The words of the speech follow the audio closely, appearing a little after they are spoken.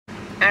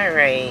All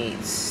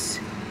right.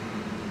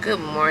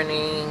 Good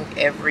morning,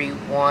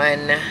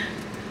 everyone.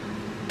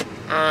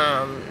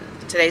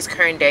 Today's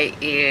current date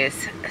is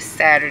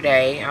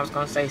Saturday. I was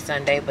gonna say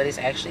Sunday, but it's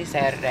actually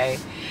Saturday.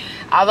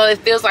 Although it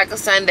feels like a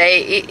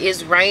Sunday, it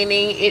is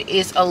raining. It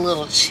is a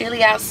little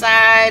chilly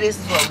outside. This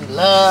is what we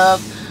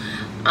love.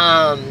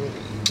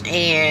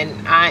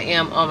 And I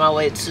am on my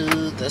way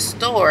to the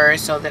store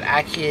so that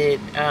I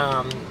could,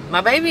 my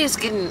baby is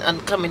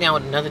coming down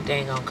with another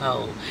dang on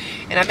cold.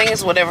 And I think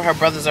it's whatever her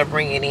brothers are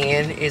bringing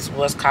in is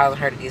what's causing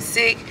her to get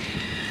sick.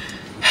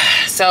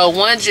 So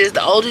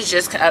the oldest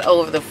just got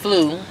over the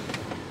flu.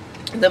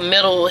 The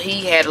middle,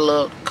 he had a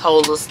little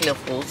cold, little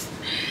sniffles.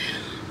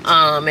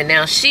 And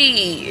now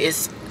she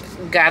is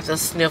got the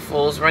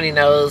sniffles, runny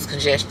nose,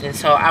 congestion.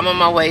 So I'm on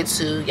my way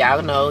to,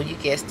 y'all know, you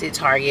guessed it,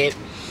 Target,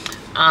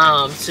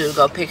 to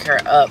go pick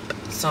her up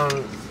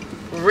some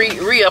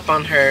re-up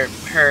on her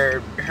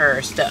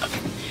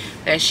stuff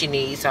that she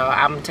needs. So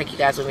I'm gonna take you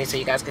guys with me so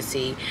you guys can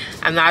see.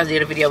 I know I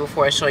did a video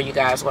before showing you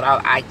guys what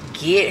I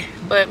get,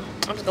 but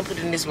I'm just gonna put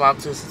it in this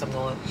vlog too since I'm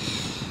going.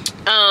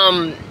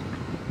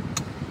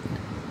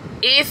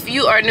 If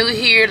you are new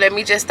here, let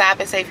me just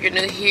stop and say, if you're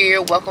new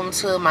here, welcome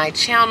to my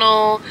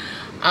channel.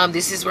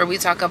 This is where we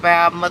talk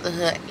about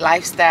motherhood,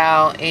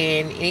 lifestyle,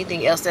 and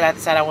anything else that I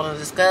decide I want to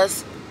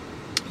discuss.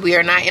 We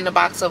are not in the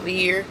box over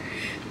here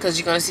because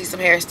you're going to see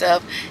some hair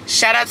stuff.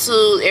 Shout out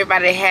to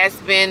everybody that has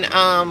been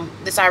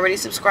that's already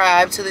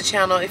subscribed to the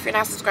channel. If you're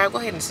not subscribed, go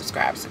ahead and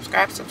subscribe.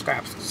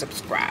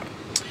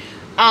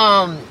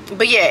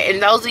 But yeah,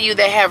 and those of you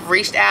that have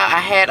reached out, I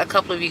had a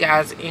couple of you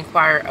guys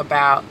inquire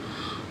about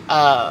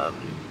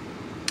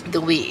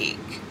the wig.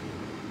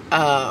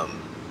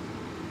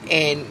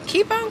 And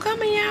keep on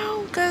coming,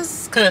 y'all,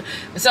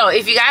 so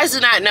if you guys do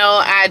not know,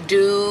 I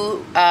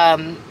do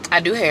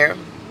hair.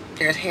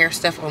 There's hair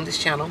stuff on this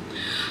channel.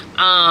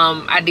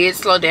 I did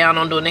slow down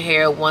on doing the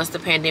hair once the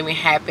pandemic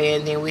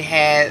happened. Then we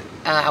had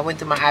I went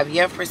through my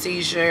IVF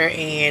procedure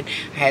and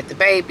I had the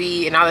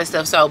baby and all that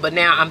stuff. So but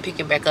now I'm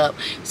picking back up,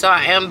 so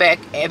I am back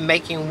at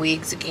making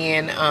wigs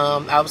again.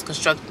 I was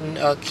constructing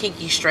a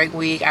kinky straight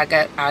wig. I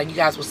got you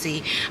guys will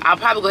see. I'll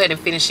probably go ahead and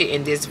finish it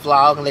in this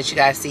vlog and let you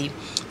guys see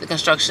the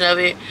construction of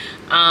it.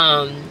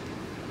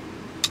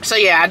 So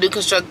yeah, I do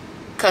construct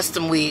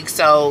custom wigs.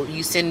 So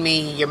you send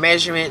me your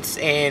measurements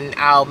and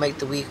I'll make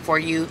the wig for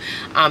you.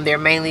 They're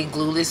mainly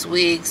glueless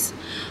wigs,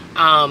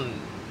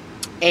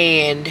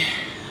 and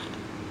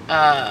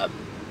I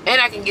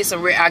can get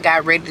some I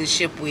got ready to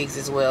ship wigs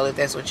as well, if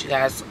that's what you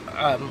guys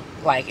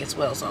like as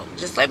well. So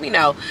just let me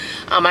know.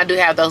 I do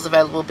have those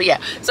available. But yeah,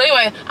 so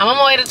anyway, I'm on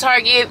my way to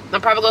Target.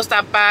 I'm probably gonna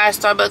stop by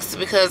Starbucks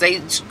because they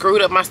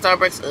screwed up my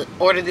Starbucks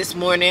order this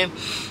morning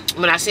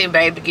when I sent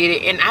babe to get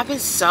it, and I've been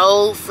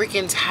so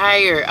freaking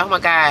tired. Oh my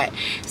god.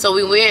 So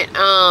we went,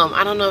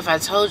 I don't know if I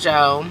told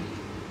y'all,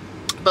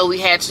 but we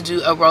had to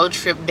do a road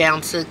trip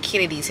down to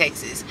Kennedy,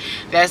 Texas.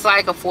 That's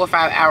like a 4 or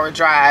 5 hour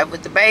drive.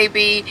 With the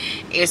baby,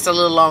 it's a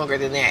little longer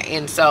than that.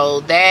 And so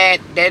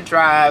that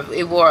drive,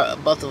 it wore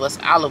both of us,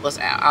 all of us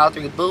out. All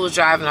three. Boo was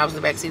driving, I was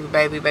in the backseat with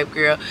baby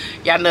girl.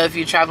 Y'all know if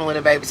you're traveling with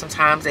a baby,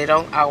 sometimes they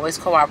don't always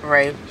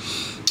cooperate.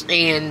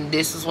 And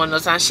this was one of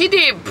those times. She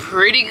did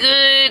pretty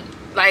good.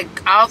 Like,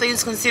 all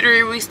things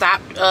considered, we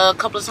stopped a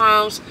couple of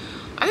times.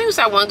 I think we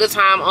stopped one good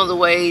time on the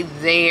way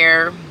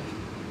there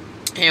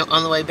and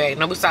on the way back.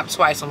 No, we stopped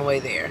twice on the way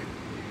there.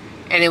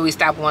 And then we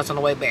stopped once on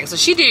the way back. So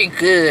she did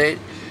good,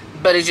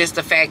 but it's just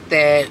the fact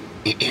that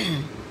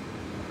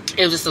it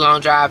was just a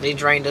long drive and it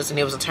drained us, and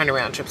it was a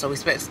turnaround trip. So we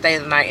stayed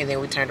the night and then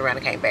we turned around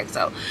and came back.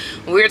 So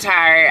we were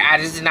tired. I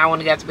just did not want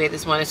to get to bed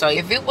this morning. So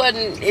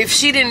if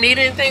she didn't need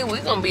anything,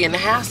 we're going to be in the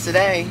house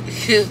today.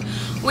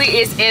 We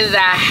is in the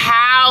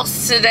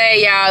house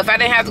today, y'all. If I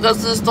didn't have to go to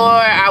the store,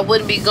 I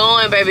wouldn't be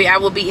going, baby. I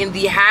would be in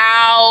the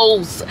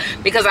house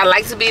because I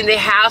like to be in the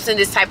house in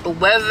this type of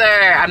weather.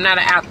 I'm not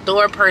an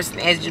outdoor person,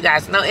 as you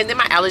guys know. And then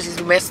my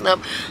allergies are messing up.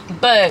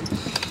 But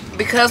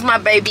because my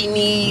baby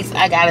needs,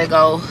 I gotta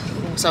go.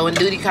 So when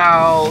duty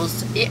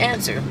calls, it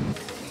answer.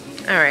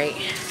 All right,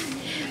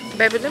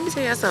 baby, let me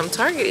tell you something.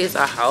 Target is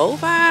a whole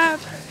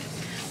vibe.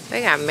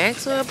 They got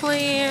Maxwell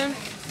playing.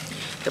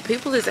 The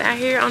people is out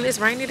here on this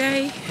rainy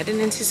day. I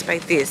didn't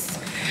anticipate this,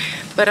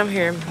 but I'm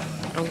here.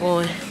 I'm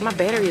going. My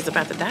battery is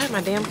about to die.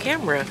 My damn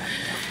camera.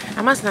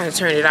 I must not have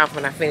turned it off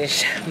when I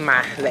finished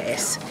my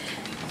last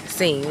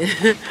scene.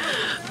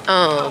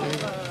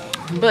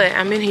 But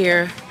I'm in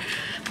here.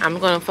 I'm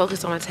gonna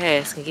focus on my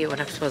task and get what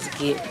I'm supposed to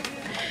get.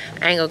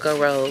 I ain't gonna go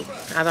rogue.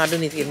 Although I do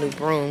need to get a new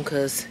broom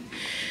because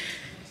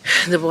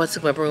the boy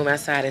took my broom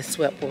outside and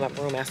swept with my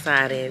broom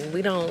outside, and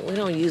we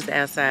don't use the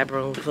outside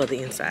broom for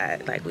the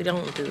inside. Like, we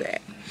don't do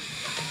that.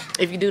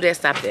 If you do that,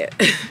 stop that.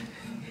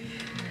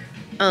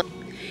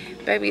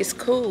 Baby, it's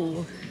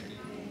cool.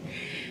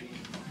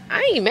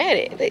 I ain't mad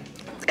at it.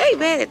 I ain't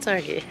mad at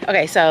Target.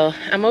 Okay, so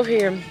I'm over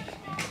here.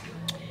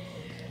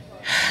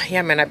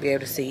 Y'all might not be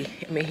able to see.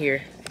 I'm in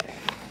here.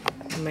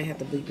 I might have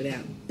to bleep it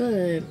out,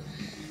 but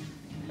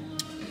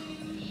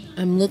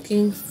I'm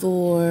looking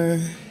for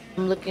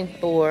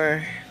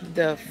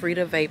the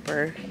Frida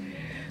Vapor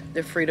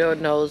the Frito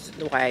nose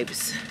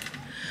wipes.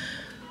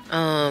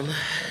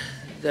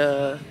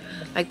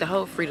 Like the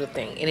whole Frito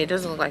thing, and it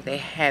doesn't look like they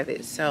have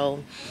it,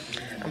 so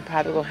I'm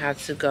probably gonna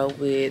have to go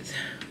with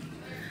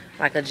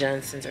like a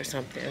Johnson's or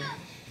something.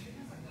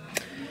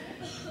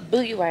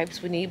 Boogie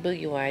wipes. We need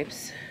boogie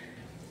wipes.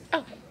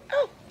 Oh,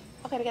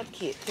 okay, I got the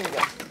kit. Here we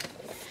go.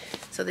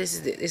 So this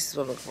is it. This is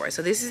what I'm looking for.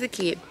 So this is the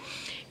kit,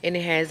 and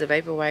it has the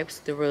vapor wipes,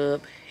 the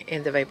rub,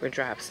 and the vapor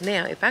drops.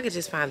 Now, if I could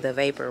just find the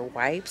vapor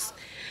wipes,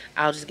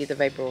 I'll just get the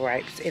vapor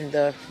wipes and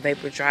the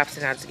vapor drops,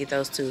 and I'll just get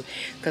those two,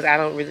 because I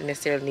don't really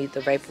necessarily need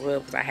the vapor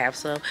rub because I have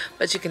some,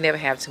 but you can never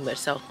have too much.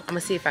 So I'm gonna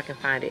see if I can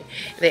find it.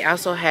 They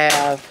also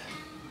have,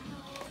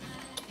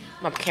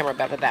 my camera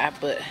about to die,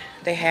 but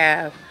they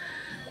have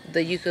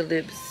the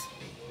eucalyptic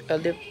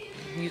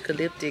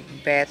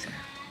bath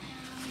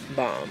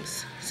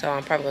bombs. So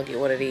I'm probably gonna get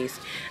one of these.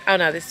 Oh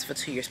no, this is for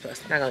 2 years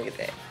plus. Not gonna get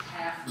that.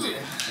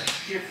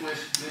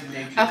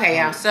 Okay,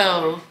 y'all,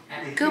 so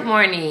good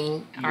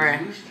morning, or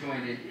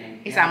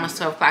it's almost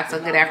 12 o'clock, so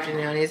good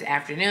afternoon. It's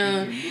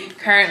afternoon.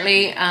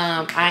 Currently,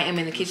 I am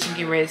in the kitchen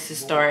getting ready to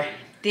start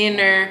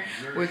dinner.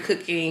 We're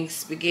cooking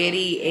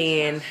spaghetti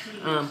and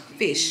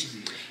fish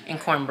and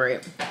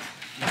cornbread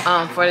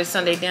for the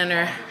Sunday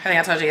dinner. I think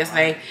I told you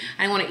yesterday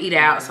I didn't want to eat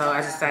out, so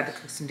I decided to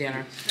cook some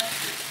dinner.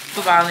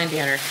 Football and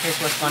dinner is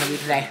what's going to be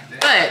today.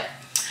 But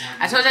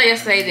I told y'all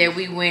yesterday that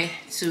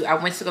I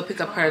went to go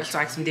pick up her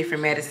like some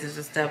different medicines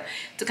and stuff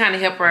to kind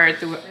of help her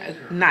through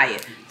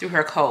through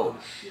her cold.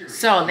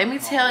 So let me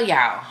tell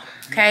y'all,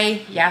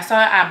 okay? Y'all saw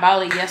I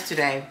bought it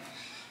yesterday,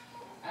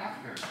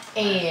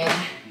 and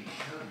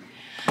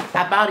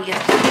I bought it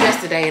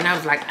yesterday, and I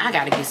was like, I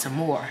gotta get some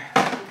more.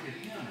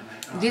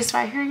 This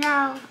right here,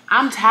 y'all,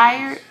 I'm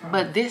tired,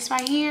 but this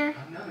right here,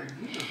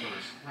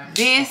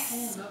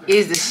 this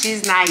is the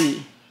Shiz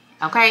Naive,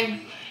 okay?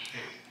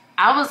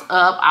 I was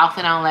up off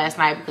and on last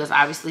night because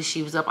obviously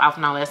she was up off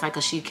and on last night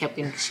because she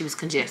was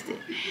congested,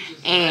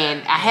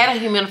 and I have a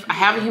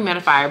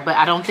humidifier, but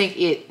I don't think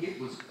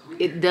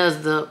it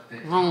does the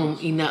room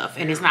enough,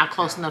 and it's not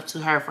close enough to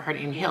her for her to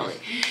inhale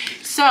it.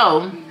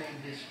 So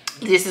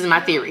this is my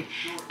theory.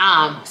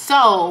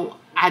 So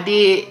I'm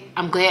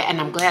glad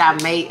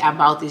I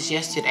bought this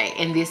yesterday,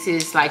 and this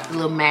is like the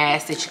little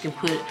mask that you can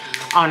put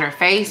on her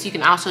face. You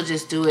can also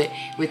just do it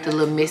with the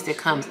little mist that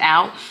comes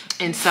out.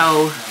 And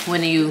so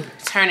when you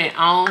turn it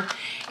on,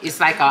 it's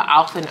like a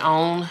off and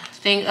on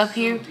thing up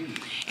here.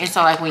 And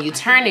so like when you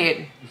turn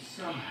it,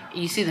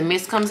 you see the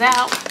mist comes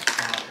out.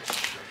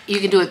 You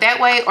can do it that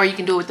way, or you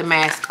can do it with the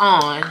mask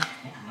on,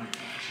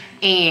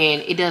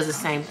 and it does the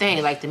same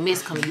thing. Like the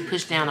mist comes, you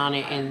push down on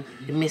it and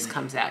the mist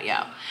comes out,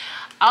 y'all.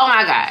 Oh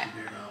my God.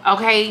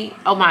 Okay,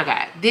 oh my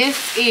God.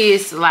 This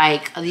is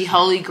like the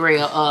holy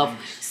grail of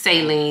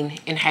saline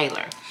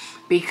inhaler,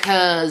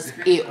 because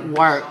it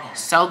worked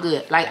so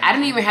good. Like I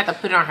didn't even have to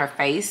put it on her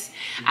face.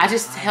 I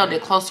just held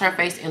it close to her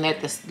face and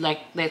let the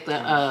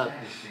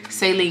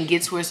saline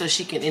get to her so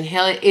she can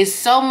inhale it. It's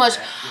so much,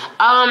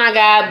 oh my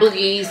God,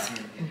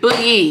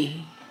 boogie.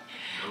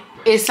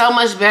 It's so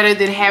much better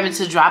than having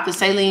to drop the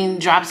saline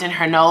drops in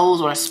her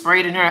nose or spray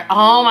it in her.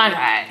 Oh my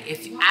God,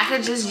 if I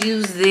could just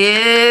use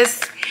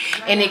this,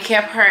 and it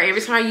kept her,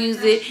 every time I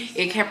used it,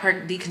 it kept her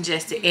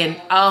decongested.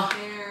 And oh,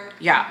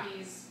 y'all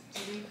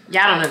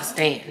don't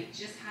understand.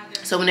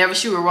 So whenever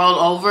she would roll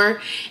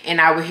over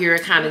and I would hear her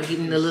kind of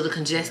getting a little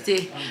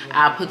congested,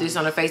 I'll put this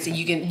on her face, and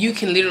you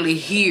can literally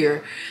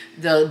hear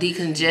the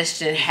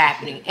decongestion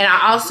happening. And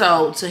I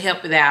also, to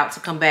help it out, to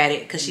combat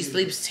it, because she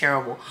sleeps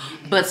terrible,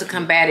 but to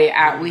combat it,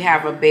 we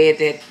have a bed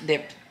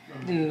that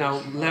you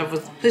know,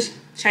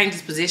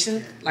 changes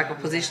position, like a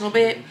positional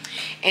bed.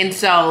 And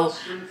so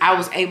I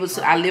was able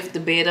to, I lift the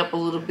bed up a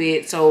little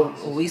bit, so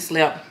we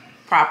slept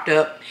propped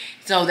up,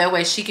 so that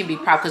way she can be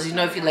propped, because you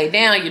know if you lay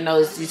down, your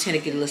nose, you tend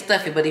to get a little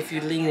stuffy, but if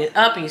you're leaning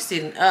up and you're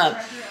sitting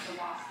up,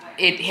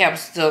 it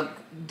helps the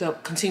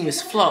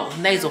continuous flow,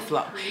 nasal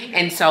flow.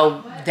 And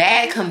so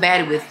that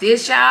combated with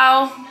this,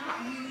 y'all.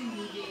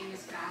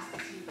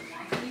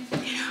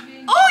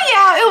 Oh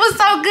y'all, it was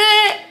so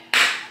good.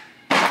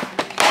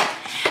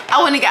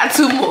 I went and got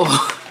 2 more.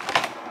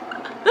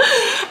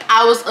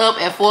 I was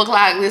up at 4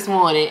 o'clock this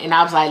morning, and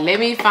I was like, let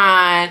me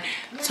find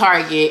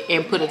Target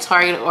and put a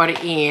Target order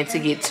in to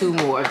get 2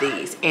 more of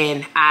these.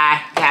 And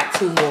I got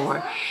 2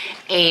 more,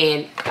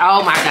 and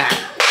oh my God,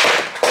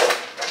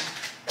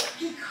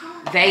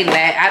 they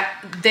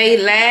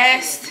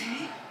last.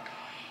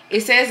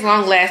 It says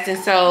long lasting,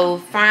 so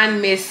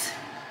fine mist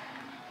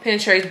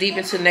penetrates deep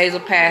into nasal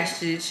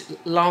passage,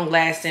 long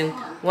lasting,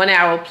 1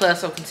 hour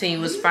plus of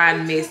continuous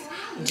fine mist,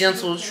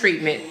 gentle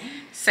treatment,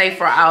 safe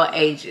for all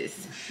ages.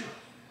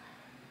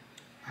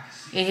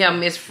 Inhale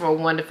mist for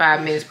 1 to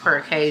 5 minutes per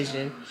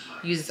occasion.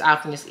 Use as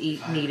often as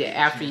needed.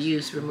 After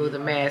use, remove the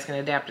mask and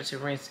adapter to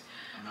rinse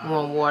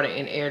warm water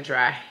and air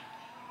dry,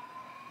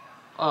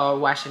 or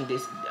washing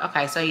this.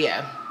 Okay, so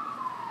yeah.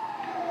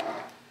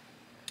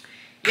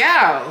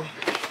 Yo,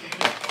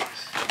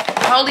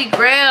 holy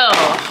grail,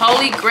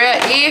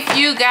 if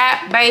you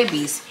got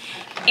babies,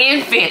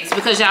 infants,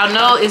 because y'all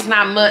know it's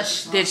not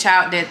much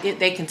that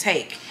they can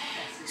take.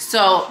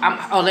 So,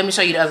 oh, let me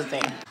show you the other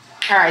thing.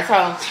 All right, so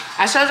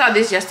I showed y'all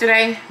this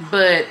yesterday,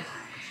 but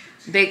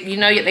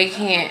they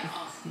can't,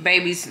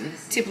 babies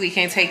typically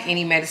can't take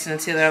any medicine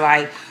until they're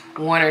like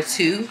 1 or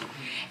 2.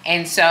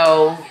 And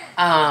so,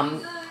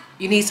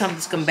 you need something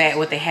to combat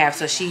what they have.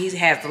 So she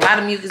has a lot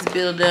of mucus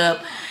build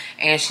up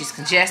and she's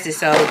congested.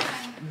 So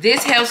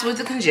this helps with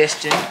the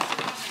congestion,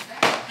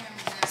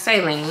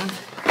 saline.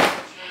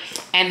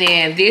 And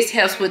then this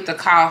helps with the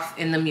cough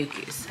and the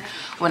mucus.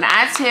 When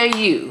I tell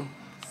you,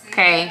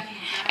 okay,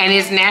 and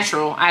it's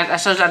natural. I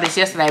showed y'all this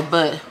yesterday,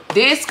 but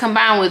this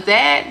combined with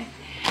that,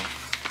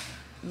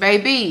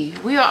 baby,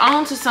 we are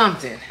on to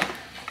something.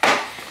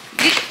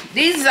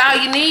 This is all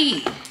you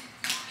need.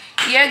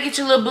 Yeah, get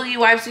your little boogie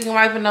wipes so you can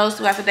wipe her nose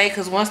throughout the day,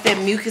 because once that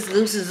mucus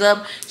loosens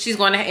up, she's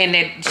going to, and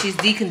that she's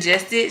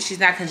decongested, she's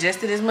not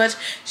congested as much,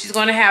 she's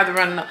going to have the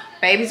runny nose.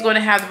 Baby's going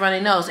to have the runny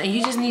nose, and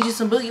you just need you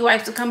some boogie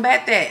wipes to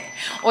combat that.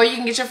 Or you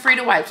can get your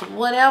Frida wipes,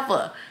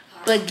 whatever.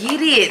 But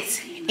get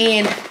it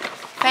and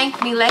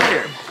thank me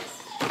later.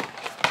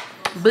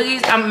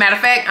 Boogies, matter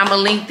of fact, I'm going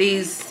to link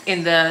these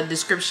in the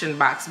description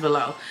box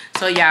below,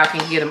 so y'all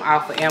can get them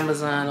off of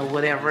Amazon or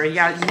whatever.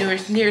 Y'all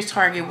nearest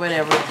Target,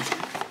 whatever.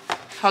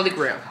 Holy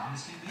Grail.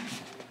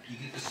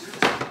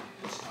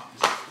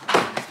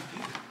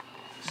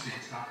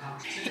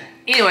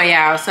 Anyway,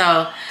 y'all,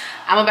 so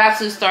I'm about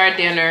to start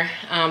dinner.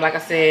 Like I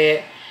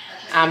said,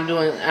 I'm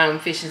doing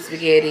fish and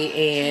spaghetti,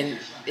 and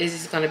this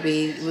is gonna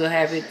be, we'll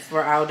have it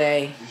for all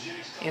day,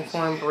 and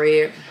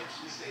cornbread.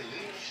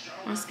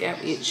 My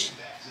scalp itch.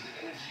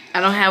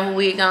 I don't have a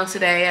wig on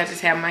today. I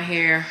just have my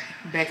hair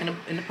back in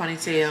the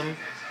ponytail.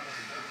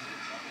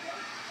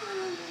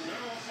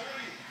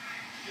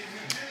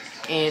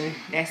 And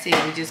that's it.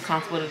 We just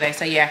comfortable today.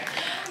 So yeah,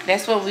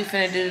 that's what we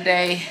finna do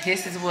today.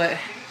 This is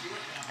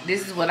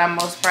what I'm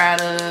most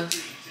proud of.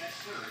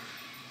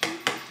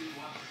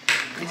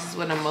 This is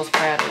what I'm most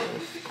proud of.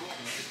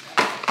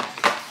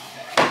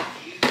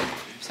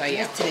 So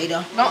yeah. That's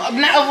tomato. No,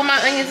 not over my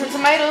onions and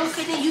tomatoes.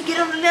 Okay, then you get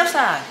on the left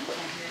side.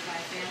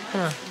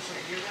 Huh.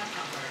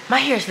 My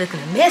hair's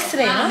looking a mess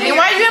today. Huh? Then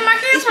why you in my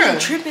camera? It's been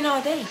tripping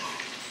all day.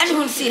 I just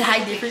want to see the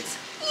height difference.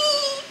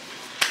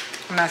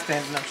 I'm not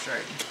standing up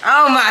straight.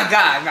 Oh my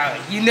God, bro!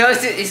 You know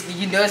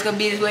it's gonna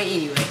be this way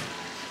anyway.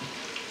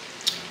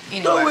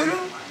 Anyway,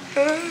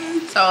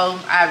 so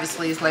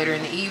obviously it's later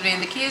in the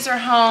evening. The kids are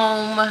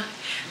home.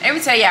 Let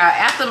me tell y'all,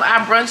 after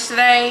our brunch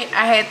today,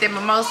 I had that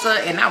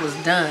mimosa and I was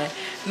done.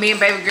 Me and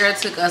baby girl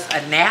took us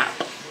a nap,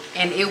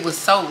 and it was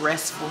so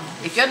restful.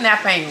 If your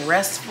nap ain't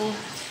restful,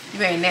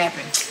 you ain't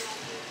napping.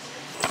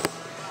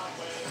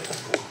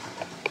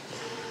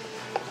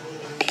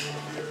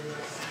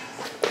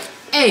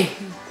 Hey,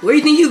 where do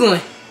you think you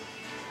going?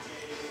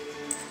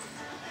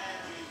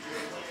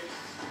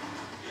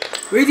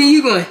 Where do you think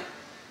you going?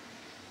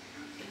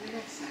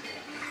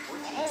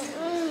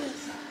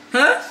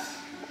 Huh?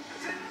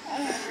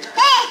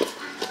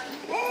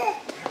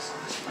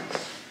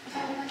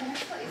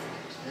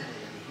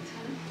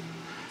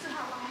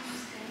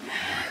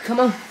 Come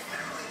on.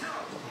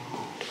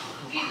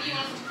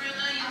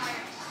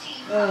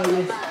 Oh,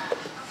 yeah.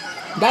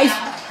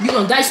 Dice? You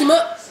gonna dice him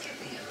up?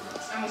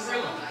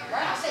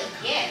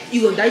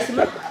 You gonna dice him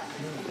up?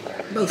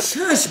 Bro,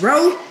 shush,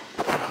 bro.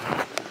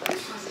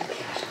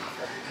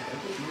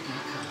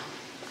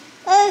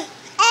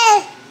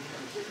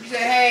 Say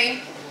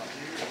hey.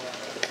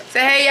 Say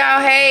hey,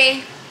 y'all.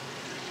 Hey.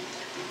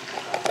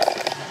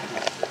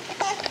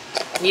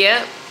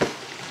 Yep.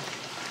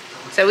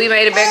 So we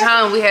made it back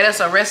home. We had us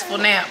a restful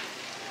nap.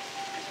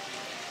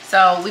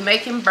 So we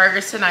making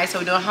burgers tonight. So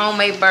we're doing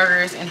homemade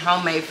burgers and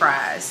homemade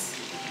fries.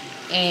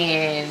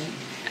 And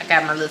I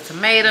got my little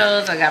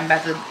tomatoes. I'm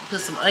about to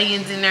put some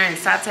onions in there and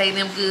saute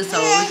them good so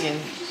we can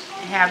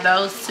have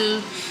those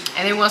too.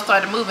 And then we'll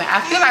start the moving. I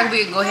feel like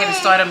we can go ahead and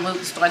start the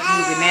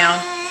movie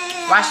now.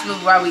 Watch the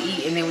movie while we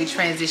eat, and then we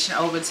transition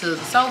over to the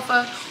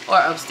sofa or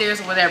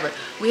upstairs or whatever.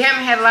 We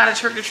haven't had a lot of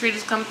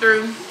trick-or-treaters come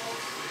through.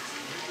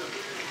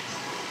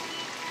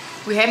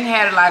 We hadn't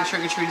had a lot of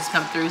trick-or-treaters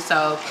come through,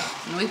 so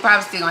we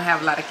probably still gonna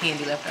have a lot of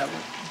candy left over.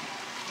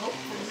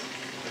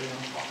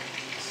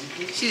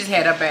 She just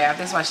had her bath.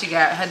 That's why she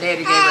got, her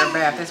daddy gave her a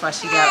bath. That's why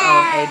she got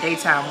on a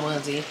daytime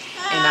onesie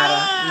and not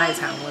a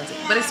nighttime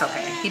onesie. But it's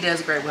okay. He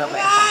does great well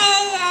bath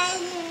time.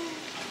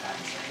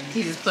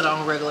 He just put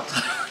on regular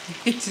clothes.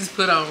 He just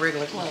put on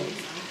regular clothes.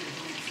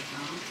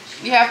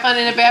 You have fun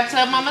in the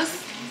bathtub,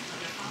 mamas?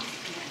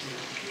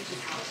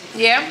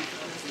 Yeah?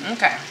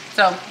 Okay.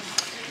 So,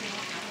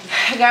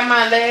 I got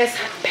my last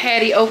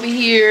patty over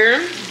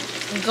here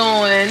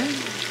going.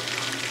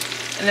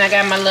 And then I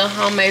got my little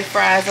homemade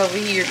fries over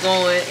here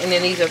going. And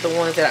then these are the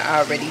ones that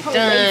I already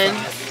done.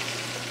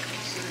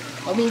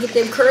 I mean, get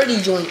them curly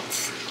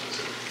joints.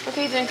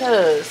 Okay, then,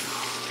 cuz.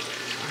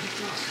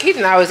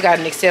 Keaton always got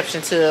an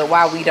exception to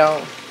why we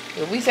don't.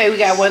 If we say we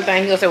got one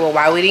thing, he'll say, well,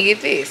 why we didn't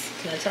get this?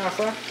 Can I try a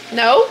fry?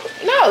 No,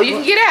 you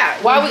can get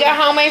out. Why we got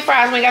homemade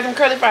fries when we got them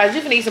curly fries?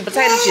 You can eat some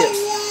potato chips.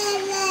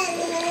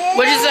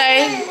 What'd you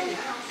say?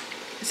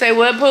 Say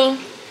what, Pooh?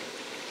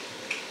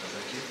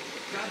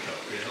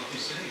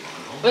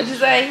 What'd you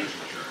say?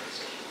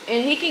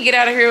 And he can get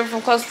out of here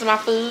from close to my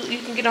food. You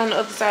can get on the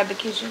other side of the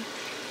kitchen.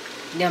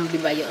 Now I'm gonna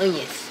be by your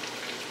onions.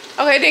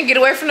 Okay, then get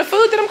away from the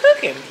food that I'm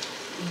cooking.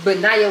 But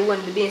Naya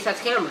wanted to be inside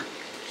the camera.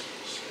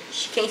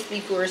 She can't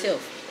speak for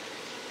herself.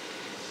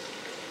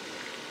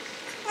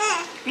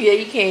 Yeah,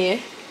 you can.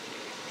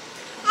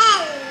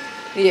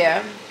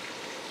 Yeah.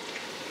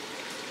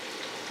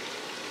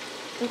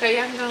 Okay,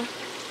 y'all can go.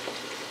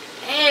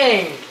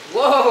 And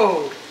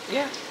whoa.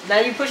 Yeah. Now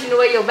you pushing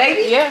away your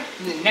baby? Yeah.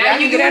 Now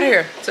you get out of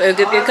here. So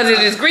because if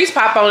there's grease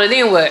pop on it,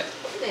 then what? It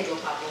ain't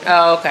gonna pop on.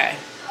 Oh, okay.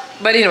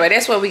 But anyway,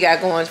 that's what we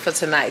got going for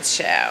tonight's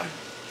show.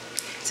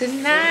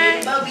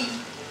 Tonight.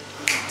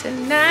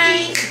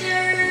 Tonight.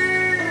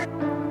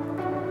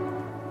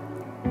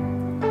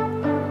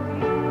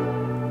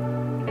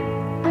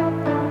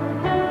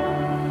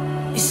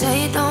 You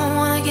say you don't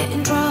wanna get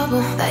in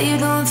trouble, that you're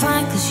doing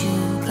fine cause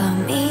you got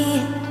me.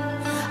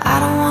 I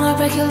don't wanna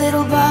break your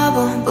little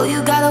bubble, but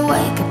you gotta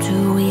wake up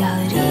to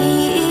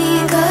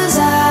reality. Cause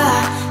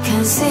I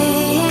can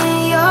see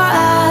in your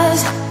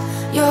eyes,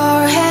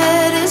 your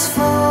head is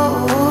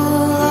full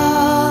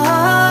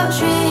of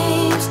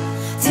dreams.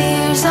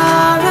 Tears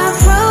are a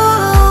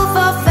proof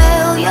of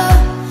failure,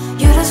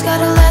 you just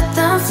gotta let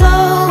them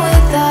flow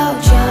without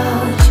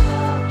judge.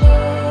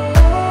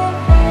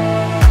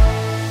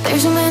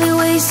 There's so many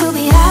ways to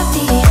be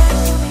happy,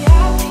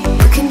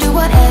 you can do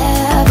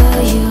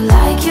whatever you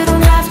like. You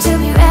don't have to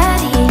be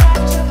ready,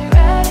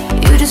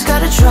 you just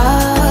gotta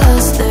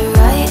trust the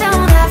right.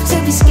 Don't have to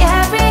be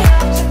scary,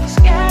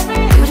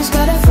 you just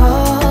gotta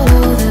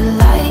follow the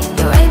light.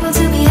 You're able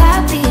to be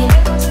happy,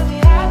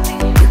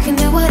 you can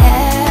do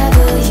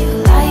whatever you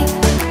like.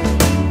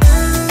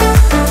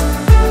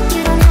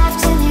 You don't have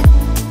to be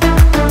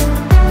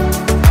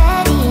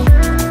ready,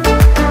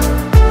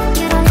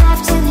 you don't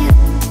have to be.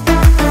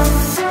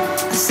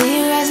 I see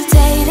you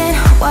hesitating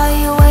while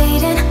you're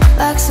waiting,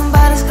 like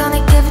somebody's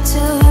gonna give it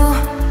to you.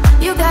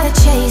 You gotta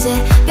chase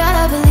it,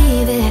 gotta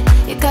believe it,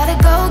 you gotta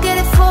go get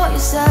it for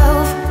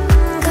yourself.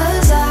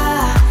 Cause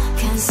I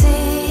can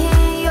see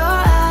in your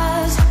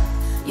eyes,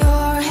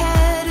 your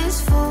head is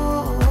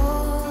full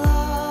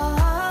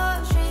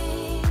of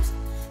dreams.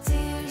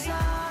 Tears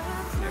are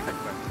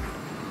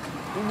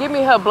Give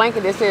me her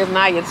blanket that says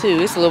Naya too.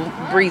 It's a little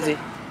breezy.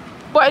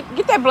 Boy,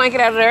 get that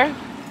blanket out of there.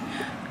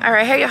 All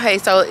right, hey,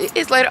 so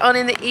it's later on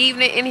in the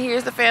evening, and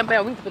here's the family.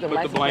 We can put the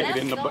blanket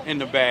in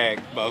the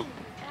bag, Bo.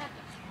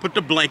 Put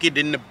the blanket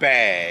in the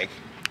bag.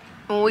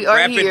 We are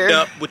Wrap here. it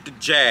up with the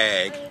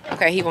jag.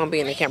 Okay, he won't be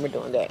in the camera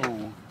doing that.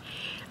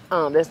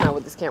 That's not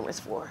what this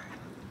camera's for.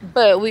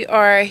 But we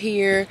are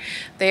here.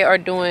 They are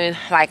doing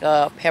like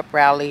a pep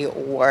rally,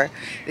 or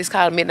it's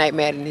called Midnight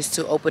Madness,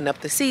 to open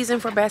up the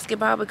season for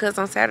basketball because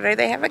on Saturday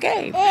they have a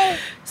game.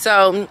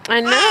 So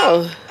I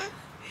know.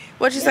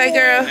 What you say,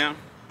 girl? Now,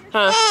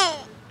 Huh?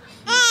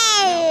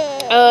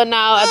 No,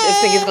 I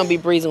just think it's gonna be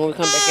breezy when we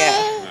come back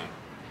out.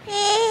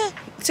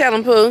 Tell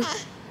him, Pooh.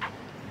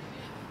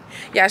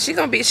 Yeah, she's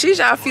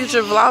our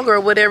future vlogger or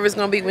whatever it's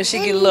gonna be when she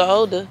get a little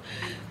older.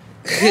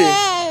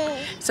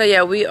 So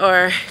yeah, we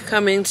are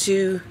coming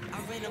to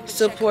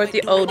support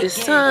the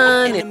oldest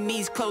son.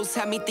 Enemies close,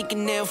 have me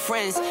thinking they're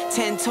friends.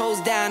 10 toes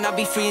down, I'll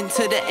be free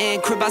until the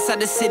end. Crib outside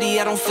the city,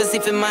 I don't feel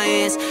safe in my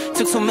hands.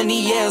 Took so many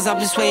years, I'm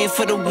just waiting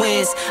for the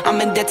wins. I'm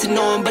in debt to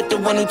no one but the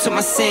one who took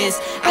my sins.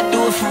 I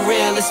do it for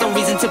real, there's no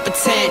reason to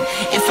pretend.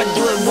 If I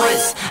do it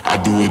once, I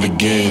do it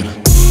again.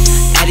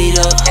 Add it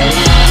up, add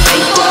it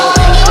up,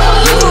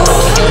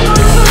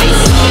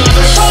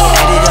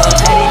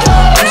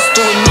 I'm just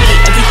doing me,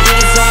 everything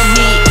is on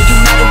me. It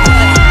don't matter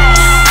what.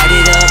 Add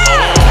it up,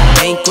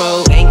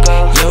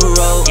 bankroll,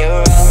 euro,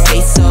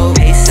 peso,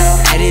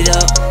 add it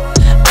up.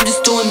 I'm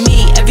just doing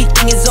me,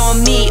 everything is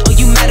on me. Oh,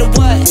 you matter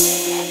what?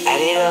 Add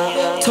it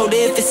up. Told her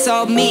if it's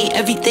all me,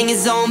 everything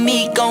is on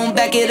me. Gon'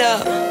 back it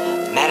up.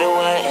 Matter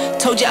what?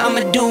 Told you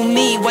I'ma do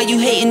me. Why you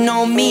hating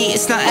on me?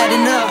 It's not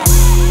adding up.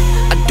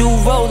 I do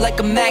roll like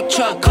a Mack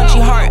truck.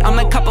 Country heart, I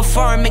might cop a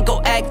farm and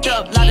go act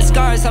up. Lot of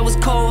scars, I was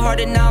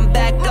cold-hearted, now I'm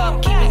back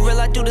up. Keep it real,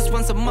 I do this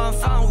once a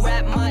month. I don't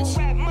rap much.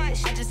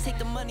 I just take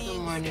the money. Good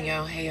morning,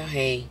 y'all.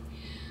 Hey.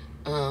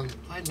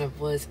 Pardon my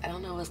voice. I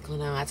don't know what's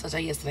going on. I told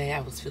y'all yesterday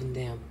I was feeling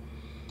down.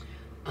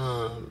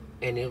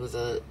 And it was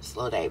a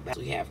slow day, but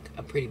we have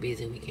a pretty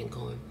busy weekend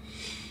going.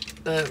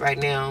 But right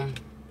now,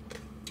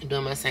 I'm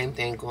doing my same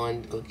thing,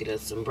 going to go get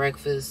us some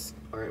breakfast,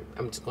 or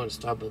I'm just going to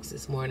Starbucks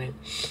this morning.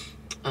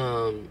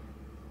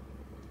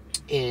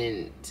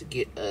 And to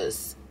get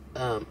us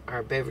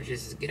our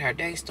beverages to get our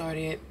day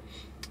started.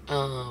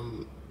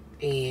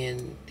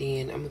 And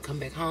then I'm gonna come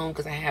back home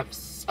because I have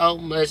so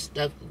much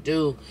stuff to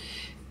do,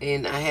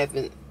 and I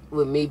haven't,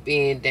 with me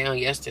being down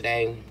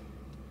yesterday,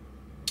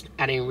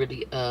 I didn't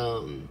really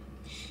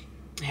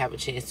have a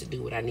chance to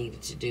do what I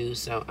needed to do.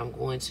 So I'm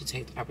going to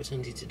take the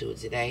opportunity to do it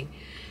today,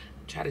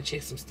 try to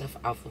check some stuff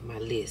off of my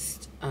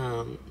list.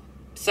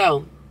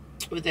 So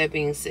with that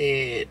being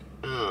said,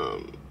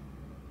 I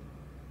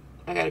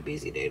got a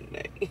busy day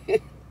today.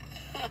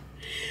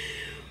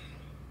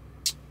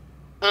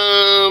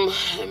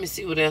 Let me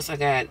see what else I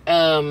got.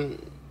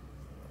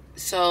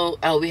 So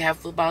we have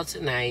football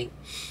tonight.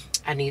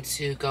 I need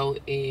to go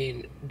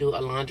and do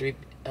a laundry,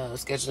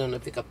 schedule them to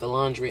pick up the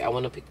laundry. I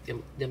want to pick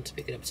them to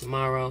pick it up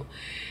tomorrow.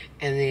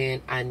 And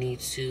then I need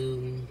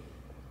to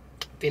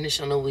finish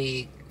on a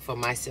wig for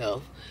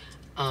myself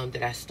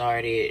that I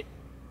started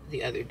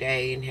the other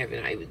day and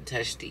haven't even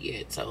touched it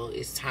yet. So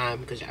it's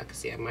time, because y'all can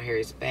see my hair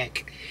is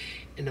back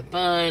in a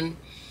bun.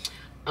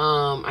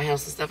 I have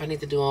some stuff I need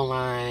to do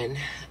online.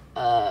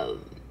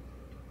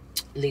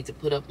 Need to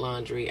put up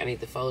laundry. I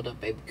need to fold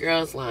up baby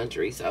girl's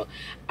laundry. So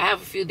I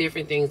have a few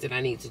different things that I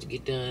need to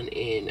get done,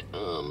 and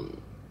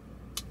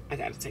I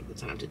gotta take the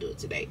time to do it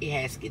today. It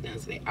has to get done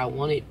today. I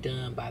want it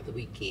done by the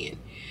weekend.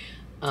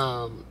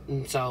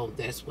 And so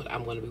that's what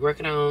I'm going to be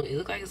working on. It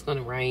looks like it's going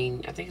to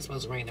rain. I think it's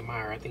supposed to rain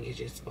tomorrow. I think it's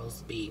just supposed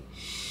to be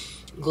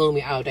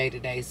gloomy all day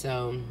today.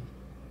 So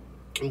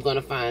I'm going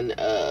to find,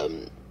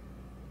 and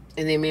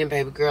then me and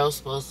baby girl's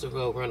supposed to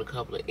go run a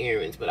couple of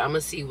errands. But I'm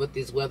going to see what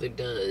this weather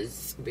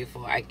does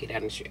before I get out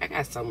in the street. I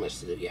got so much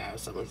to do, y'all.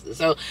 So much to do.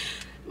 So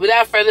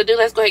without further ado,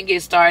 let's go ahead and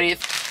get started.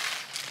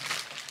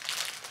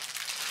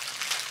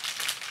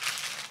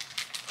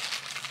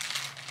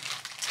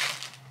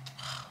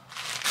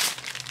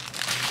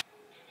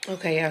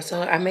 Okay, y'all,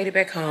 so I made it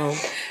back home.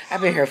 I've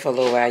been here for a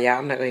little while, y'all.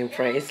 I'm not going to even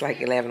pray. It's like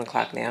 11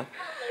 o'clock now.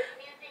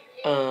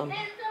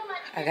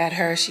 I got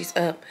her. She's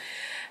up.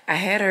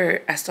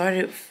 I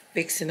started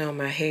fixing on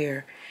my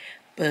hair,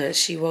 but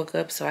she woke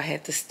up, so I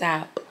had to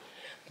stop.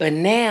 But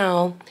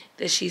now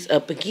that she's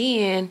up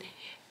again,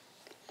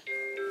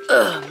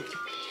 I'm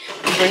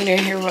bringing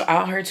her here with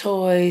all her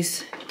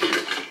toys.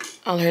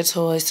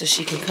 So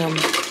she can come,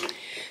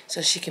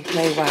 so she can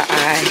play while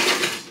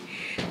I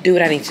do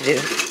what I need to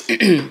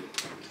do.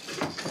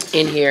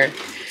 In here,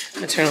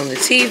 I'm gonna turn on the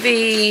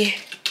TV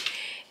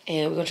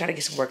and we're gonna try to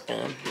get some work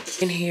done.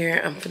 In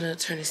here, I'm gonna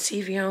turn the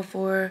TV on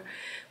for her,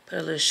 put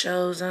a little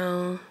shows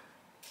on,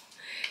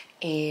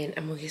 and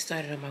I'm gonna get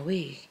started on my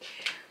wig.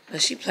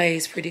 But she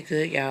plays pretty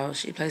good, y'all.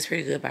 She plays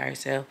pretty good by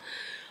herself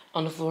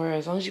on the floor.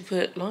 As long as you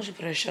put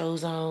her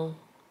shows on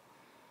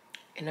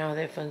and all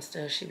that fun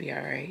stuff, she'll be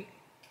all right.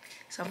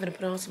 So I'm gonna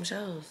put on some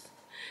shows.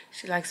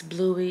 She likes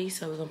Bluey,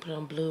 so we're gonna put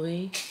on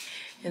Bluey.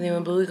 And then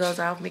when Bluey goes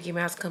off, Mickey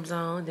Mouse comes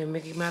on. Then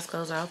Mickey Mouse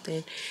goes off,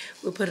 then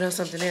we'll put it on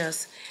something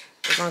else.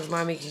 As long as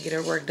Mommy can get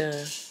her work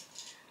done.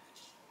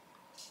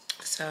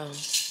 So,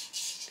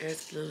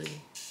 there's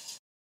Bluey.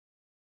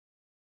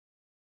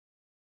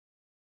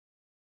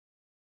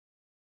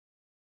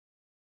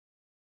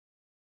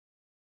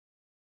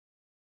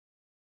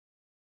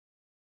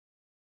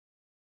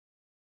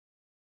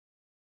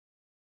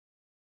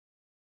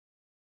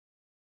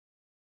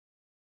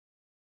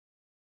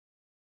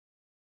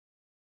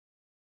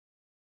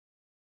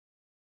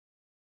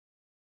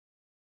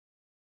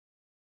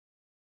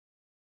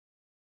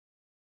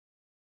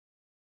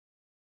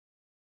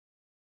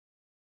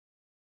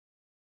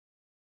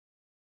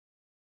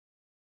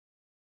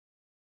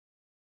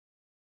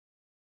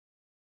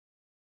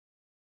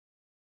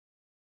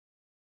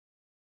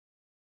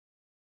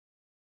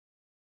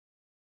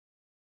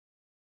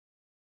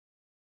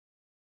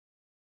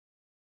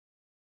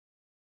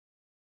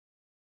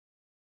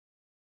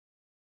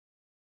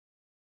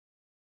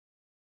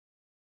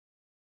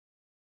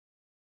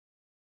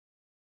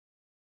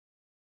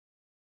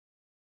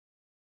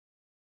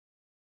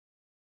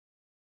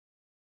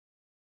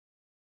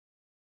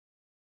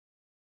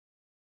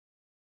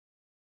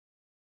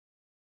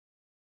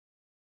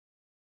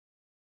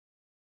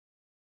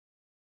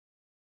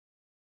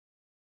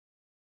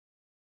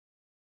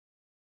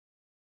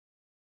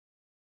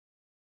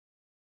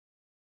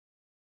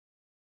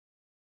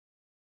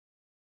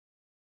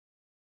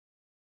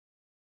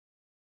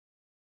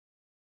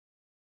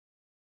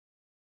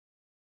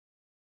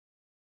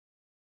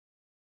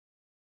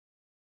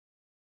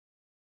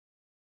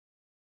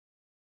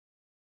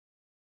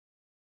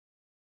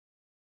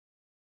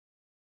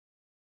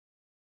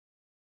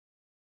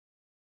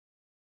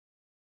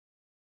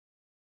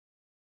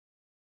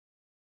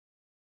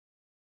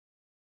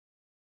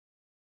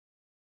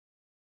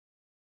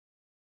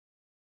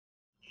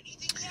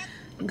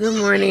 Good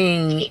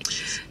morning.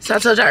 So I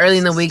told y'all early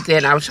in the week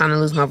that I was trying to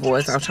lose my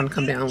voice. I was trying to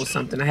come down with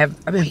something.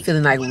 I've been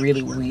feeling like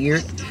really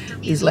weird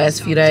these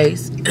last few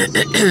days.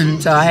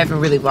 So I haven't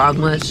really vlogged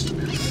much.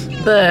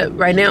 But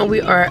right now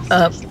we are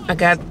up. I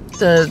got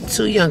the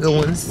 2 younger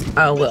ones.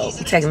 Well,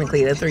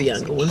 technically the 3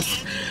 younger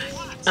ones.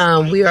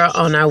 We are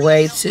on our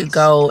way to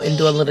go and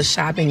do a little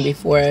shopping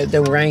before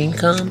the rain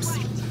comes.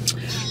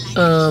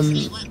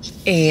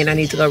 And I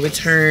need to go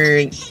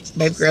return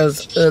baby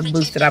girl's Ugg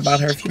boots that I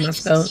bought her a few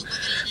months ago.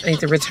 I need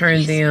to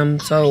return them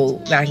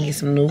so that I can get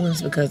some new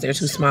ones because they're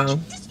too small.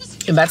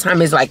 And by the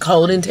time it's like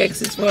cold in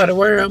Texas for her to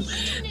wear them,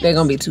 they're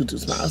gonna be too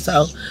small.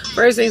 So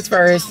first things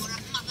first,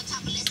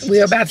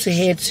 we're about to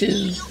head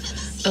to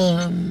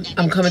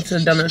I'm coming to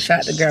the donut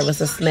shop to grab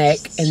us a snack,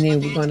 and then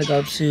we're gonna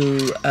go to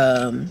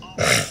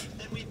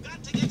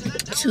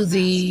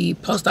the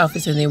post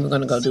office, and then we're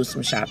gonna go do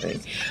some shopping.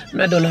 I'm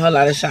not doing a whole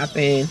lot of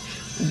shopping.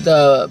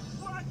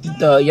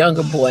 The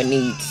younger boy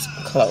needs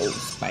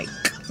clothes, like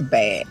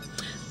bad.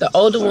 The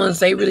older ones,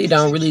 they really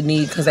don't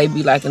need, because they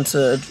be like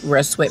into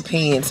wear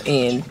sweatpants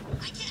and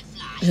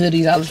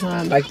hoodies all the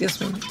time, like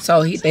this one.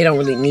 So they don't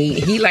really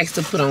need. He likes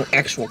to put on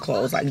actual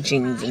clothes like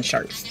jeans and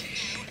shirts.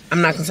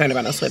 I'm not concerned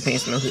about no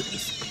sweatpants and no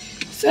hoodies.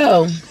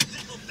 So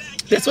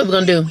that's what we're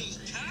gonna do.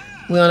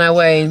 We're on our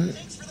way.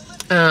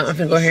 I'm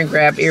gonna go ahead and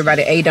grab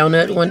everybody a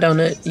donut, one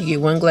donut. You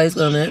get one glazed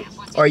donut,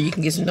 or you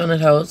can get some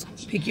donut holes.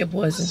 Pick your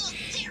poison,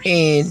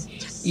 and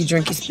you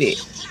drink your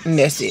spit, and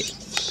that's it.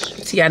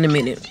 See y'all in a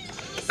minute.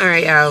 All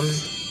right,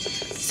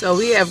 so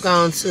we have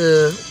gone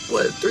to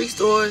what, 3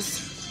 stores?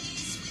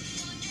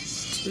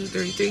 2,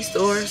 3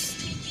 stores,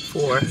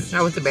 4.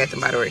 I went to Bath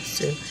and Body Works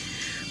too,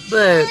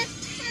 but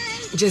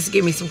just to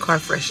give me some car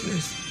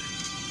fresheners.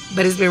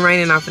 But it's been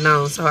raining off and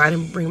on, so I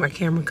didn't bring my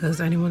camera because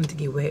I didn't want it to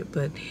get wet.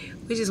 But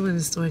we just went to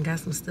the store and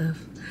got some stuff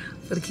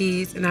for the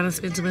kids, and I don't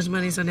spend too much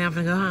money, so now I'm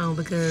gonna go home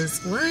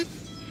because what?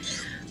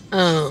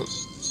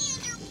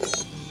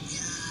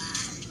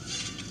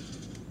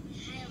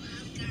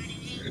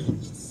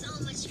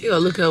 You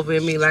gonna look over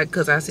at me like,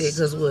 cause I said,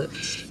 cause what?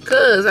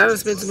 Cause I don't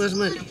spend too much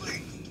money.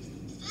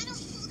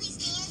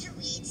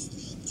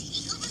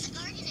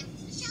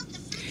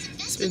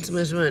 Spend too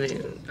much money.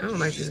 I don't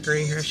like this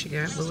green hair she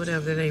got, but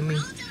whatever, that ain't me.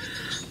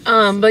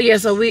 But yeah,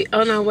 so we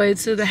on our way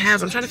to the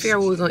house. I'm trying to figure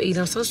out what we're gonna eat.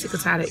 I'm so sick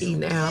and tired of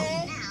eating out.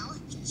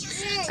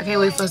 I can't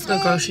wait for us to go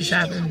grocery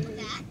shopping.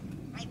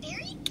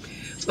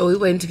 But we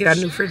waiting to get our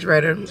new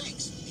refrigerator.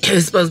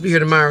 It's supposed to be here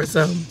tomorrow,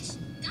 so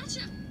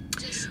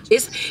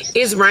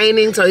it's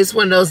raining, so it's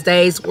one of those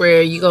days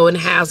where you go in the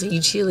house and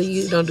you chill and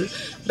you don't do.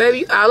 Baby,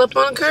 you all up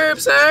on the curb,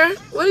 sir.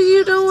 What are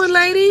you doing,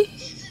 lady?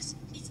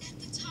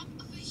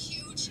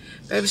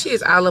 Baby, she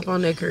is all up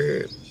on that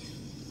curb.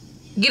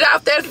 Get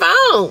off that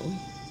phone.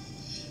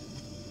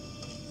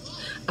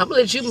 I'm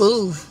gonna let you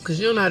move because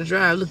you don't know how to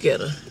drive. Look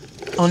at her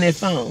on that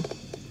phone.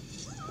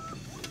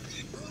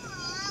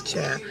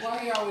 Child. Why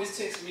do you always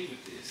text me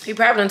with this? He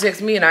probably done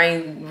text me and I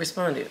ain't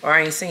responded or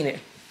I ain't seen it.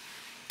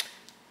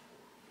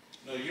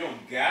 No, you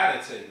don't gotta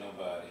take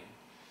nobody.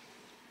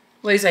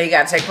 What you say? You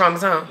gotta take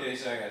Promise home? Yeah, you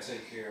say I gotta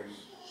take care of him.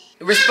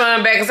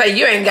 Respond back and say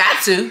you ain't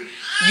got to.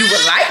 You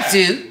would like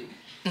to.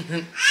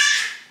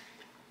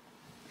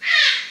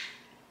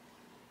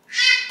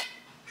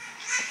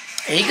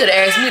 And he could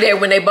have asked me that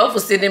when they both were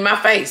sitting in my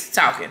face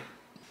talking.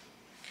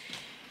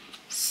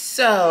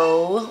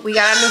 So we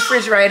got our new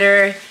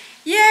refrigerator.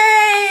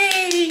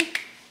 Yay!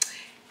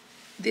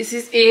 This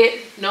is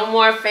it. No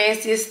more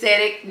fancy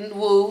aesthetic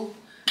woo.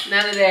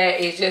 None of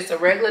that. It's just a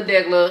regular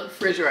degular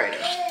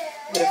refrigerator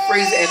with a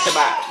freezer at the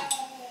bottom.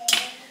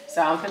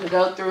 So I'm gonna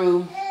go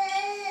through,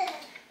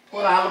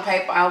 pull all the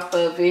paper off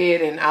of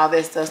it and all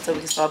that stuff so we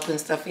can start putting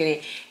stuff in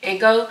it and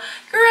go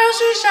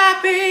grocery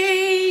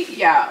shopping.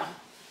 Y'all,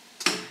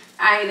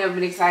 I ain't never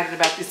been excited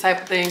about this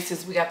type of thing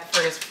since we got the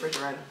first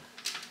refrigerator.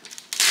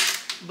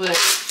 But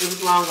it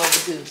was long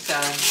overdue, so.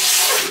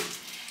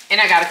 And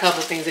I got a couple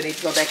of things that need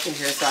to go back in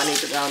here, so I need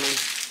to go and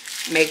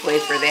make way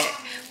for that.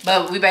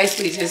 But we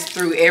basically just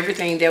threw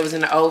everything that was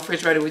in the old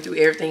refrigerator. We threw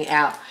everything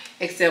out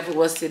except for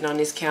what's sitting on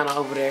this counter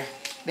over there.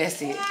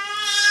 That's it.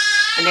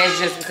 And that's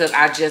just because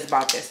I just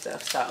bought that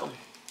stuff, so.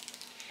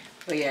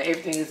 But yeah,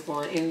 everything is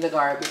going in the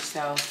garbage,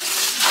 so.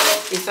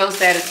 It's so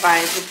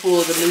satisfying to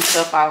pull the new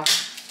stuff off.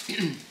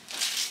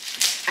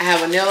 I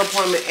have a nail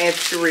appointment at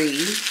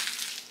 3.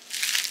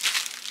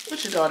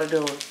 What's your daughter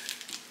doing?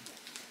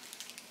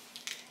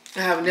 I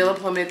have a nail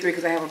appointment at 3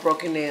 because I have a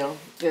broken nail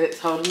that's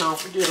holding on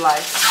for dear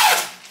life.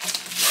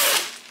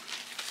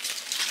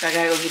 So I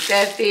gotta go get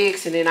that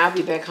fixed and then I'll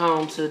be back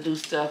home to do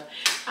stuff.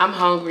 I'm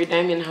hungry,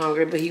 Damien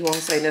hungry, but he won't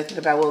say nothing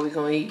about what we're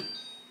gonna eat.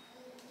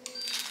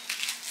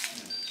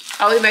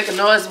 Oh, he make a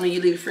noise when you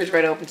leave the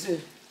refrigerator open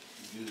too.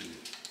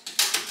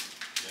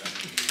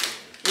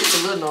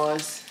 It's a little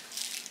noise.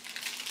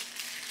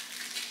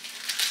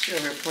 She's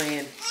over here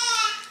playing.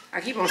 I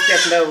keep on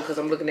stepping over because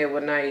I'm looking at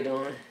what Naya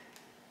doing.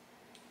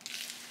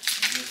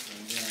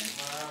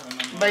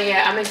 But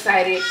yeah, I'm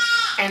excited.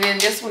 And then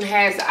this one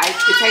has the ice.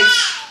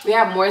 We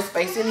have more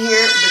space in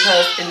here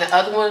because in the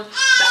other one,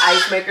 the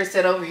ice maker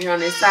set over here on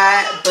this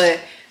side. But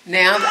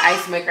now the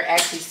ice maker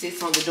actually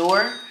sits on the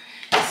door.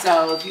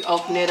 So if you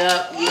open it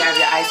up, you have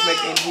your ice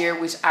maker in here,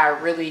 which I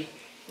really,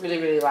 really,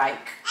 really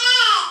like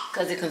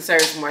because it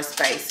conserves more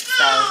space.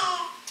 So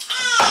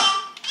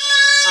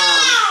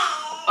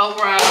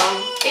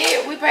overall,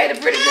 we paid a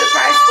pretty good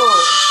price for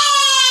it.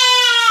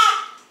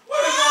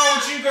 What is wrong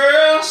with you,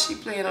 girl? She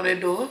playing on that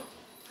door.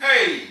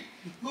 Hey,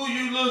 who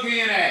you looking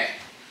at?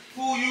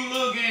 Who you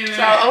looking at?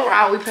 So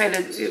overall, we paid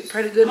a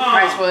pretty good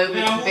price for it.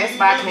 Now, Best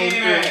Buy came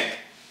through.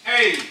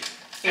 Hey,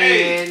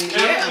 and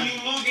yeah. who you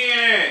looking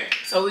at?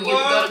 So we get to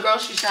go to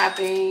grocery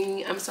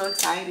shopping. I'm so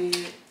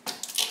excited.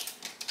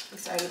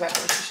 Excited about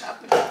grocery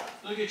shopping.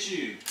 Look at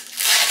you.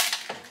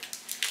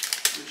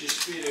 With your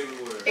spit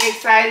everywhere.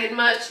 Excited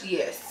much?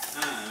 Yes.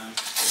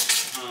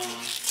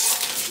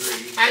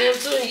 Agree. I am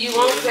too. You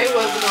won't say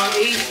what we're gonna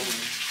eat.